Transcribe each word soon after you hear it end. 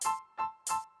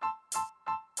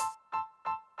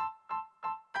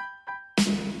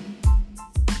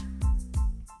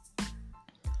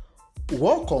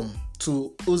Welcome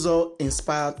to Uzo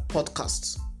Inspired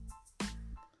Podcast.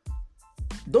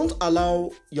 Don't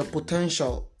allow your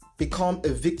potential become a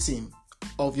victim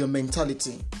of your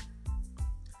mentality.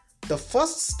 The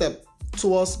first step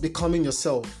towards becoming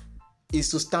yourself is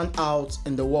to stand out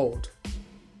in the world.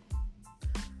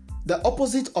 The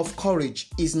opposite of courage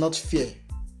is not fear,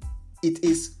 it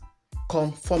is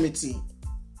conformity.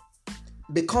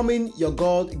 Becoming your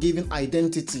God-given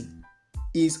identity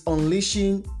is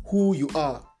unleashing who you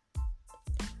are.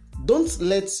 Don't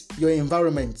let your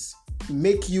environment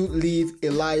make you live a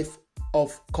life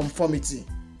of conformity.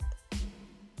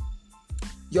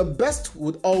 Your best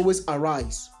would always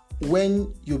arise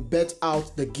when you bet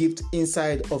out the gift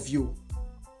inside of you.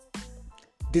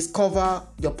 Discover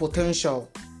your potential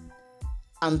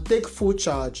and take full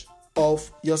charge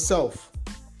of yourself.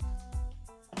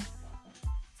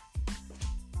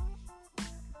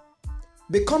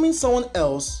 Becoming someone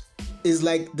else is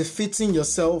like defeating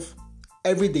yourself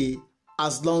every day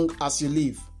as long as you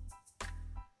live.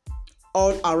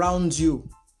 All around you,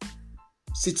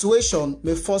 situation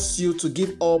may force you to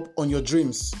give up on your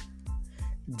dreams,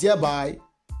 thereby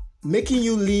making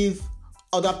you live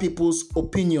other people's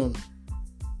opinion.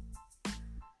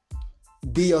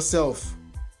 Be yourself.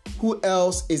 Who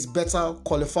else is better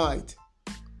qualified?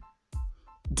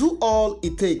 Do all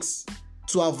it takes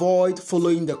to avoid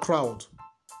following the crowd.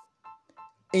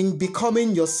 In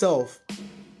becoming yourself,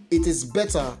 it is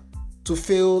better to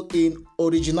fail in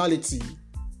originality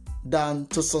than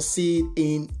to succeed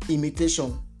in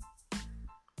imitation.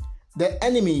 The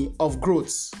enemy of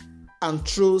growth and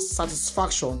true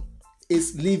satisfaction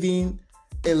is living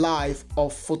a life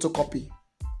of photocopy.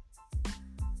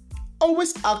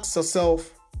 Always ask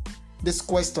yourself these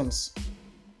questions.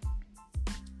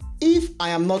 If I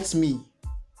am not me,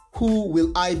 who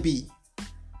will I be?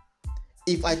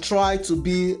 If I try to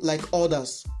be like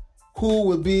others, who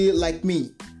will be like me?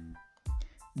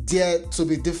 Dare to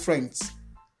be different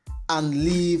and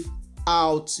live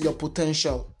out your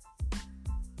potential.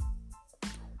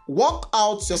 Work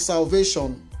out your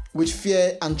salvation with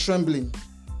fear and trembling.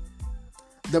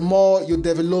 The more you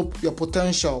develop your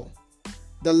potential,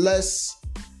 the less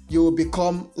you will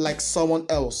become like someone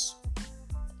else.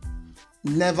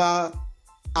 Never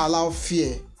allow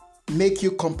fear make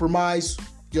you compromise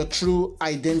your true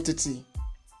identity.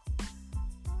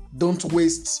 Don't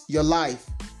waste your life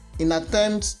in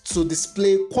attempts to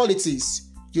display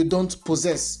qualities you don't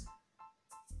possess.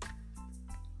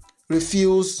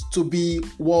 Refuse to be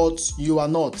what you are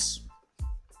not.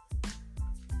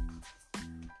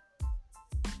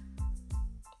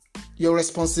 Your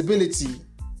responsibility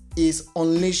is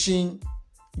unleashing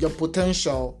your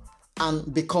potential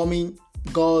and becoming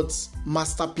God's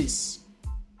masterpiece.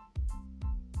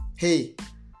 Hey,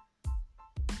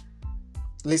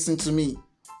 listen to me.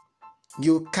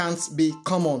 You can't be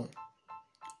common.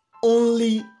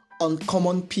 Only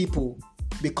uncommon people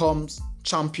becomes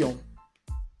champion.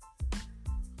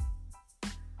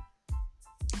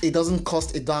 It doesn't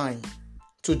cost a dime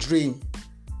to dream.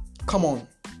 Come on,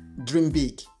 dream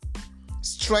big.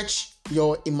 Stretch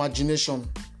your imagination.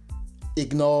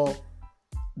 Ignore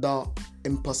the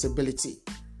impossibility.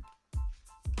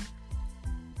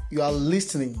 You are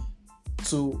listening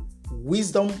to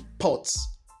Wisdom Pots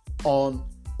on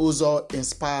Uzo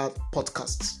Inspired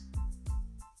Podcasts.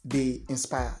 Be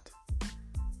inspired.